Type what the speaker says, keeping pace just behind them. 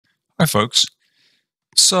Hi folks.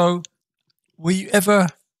 So were you ever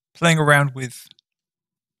playing around with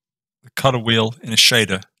the color wheel in a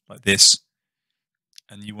shader like this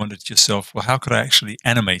and you wondered to yourself, well, how could I actually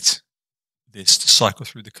animate this to cycle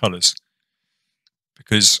through the colors?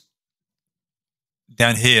 Because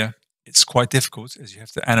down here it's quite difficult as you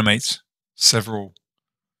have to animate several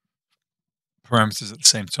parameters at the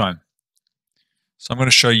same time. So I'm going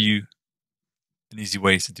to show you an easy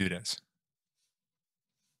way to do that.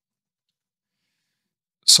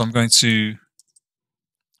 So I'm going to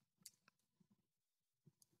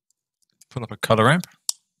put up a colorRamp,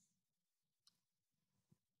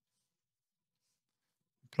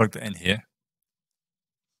 plug that in here.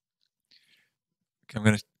 Okay, I'm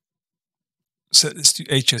going to set this to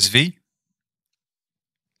HSV.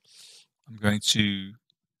 I'm going to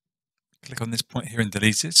click on this point here and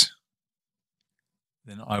delete it.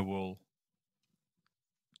 Then I will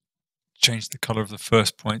change the color of the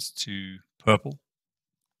first point to purple.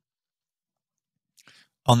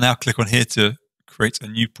 I'll now click on here to create a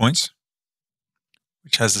new point,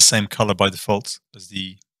 which has the same color by default as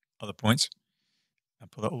the other point,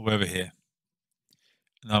 and put that all the way over here.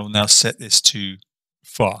 And I will now set this to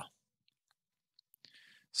far.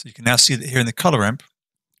 So you can now see that here in the colorRamp,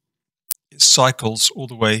 it cycles all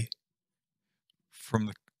the way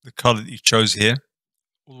from the color that you chose here,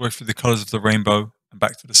 all the way through the colors of the rainbow and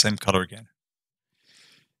back to the same color again.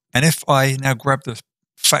 And if I now grab the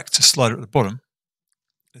factor slider at the bottom,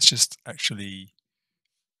 let's just actually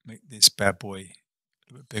make this bad boy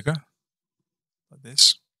a little bit bigger, like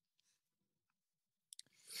this.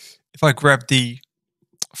 If I grab the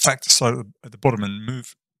factor slider at the bottom and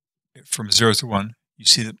move it from 0 to 1, you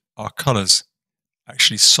see that our colors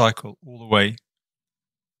actually cycle all the way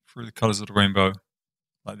through the colors of the rainbow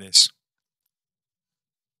like this.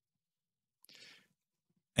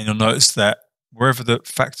 And you'll notice that wherever the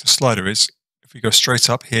factor slider is, if we go straight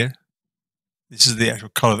up here, this is the actual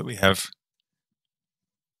color that we have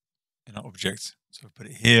in our object. So if I put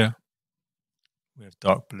it here, we have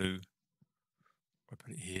dark blue. If I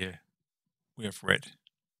put it here, we have red.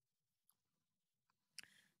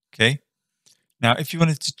 Okay. Now, if you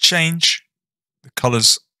wanted to change the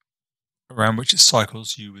colors around which it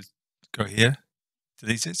cycles, you would go here,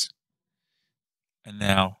 delete it, and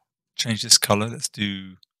now change this color. Let's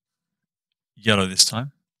do yellow this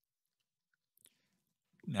time.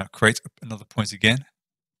 Now create another point again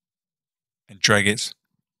and drag it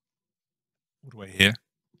all the way here.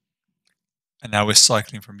 And now we're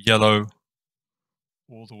cycling from yellow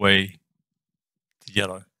all the way to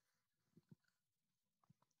yellow.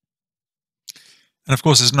 And of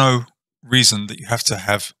course, there's no reason that you have to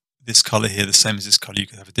have this color here the same as this color. You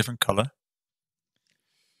could have a different color.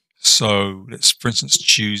 So let's, for instance,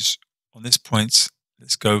 choose on this point,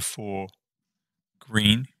 let's go for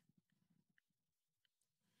green.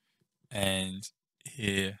 And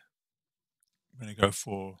here, I'm going to go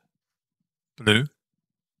for blue.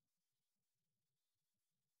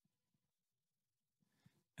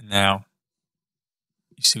 And now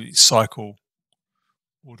you see we cycle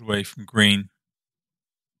all the way from green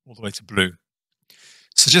all the way to blue.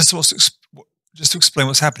 So just to explain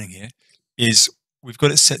what's happening here is we've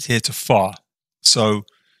got it set here to far. So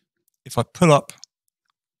if I pull up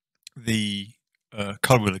the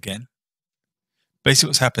color wheel again, basically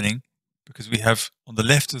what's happening, because we have on the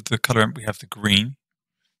left of the colorRamp we have the green,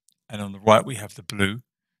 and on the right we have the blue.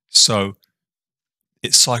 So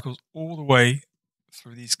it cycles all the way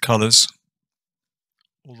through these colors,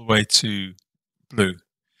 all the way to blue.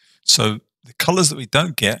 So the colors that we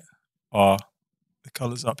don't get are the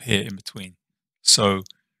colors up here in between. So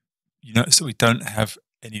you notice that we don't have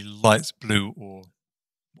any light blue, or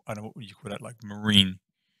I don't know what you call that, like marine.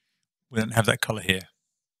 We don't have that color here.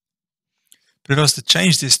 But if I was to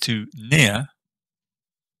change this to near,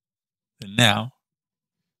 then now,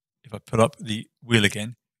 if I put up the wheel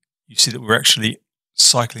again, you see that we're actually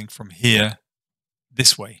cycling from here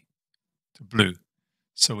this way to blue.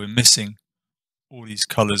 So we're missing all these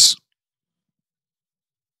colors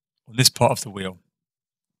on this part of the wheel.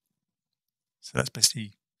 So that's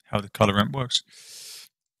basically how the colorRamp works.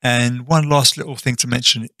 And one last little thing to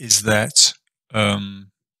mention is that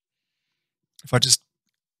if I just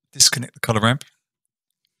disconnect the colorRamp,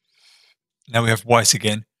 now we have white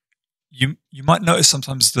again. You might notice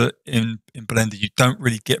sometimes that in Blender you don't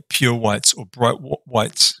really get pure whites or bright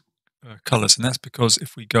white colors, and that's because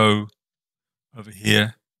if we go over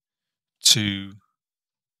here to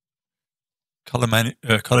color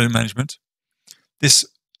management, this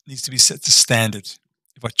needs to be set to standard.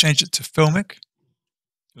 If I change it to filmic,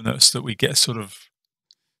 you'll notice that we get a sort of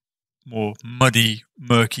more muddy,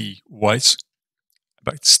 murky white,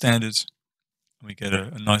 back to standard, and we get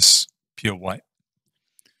a nice pure white.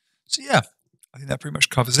 So yeah, I think that pretty much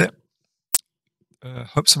covers it.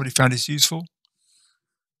 Hope somebody found this useful,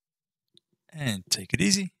 and take it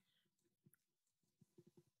easy.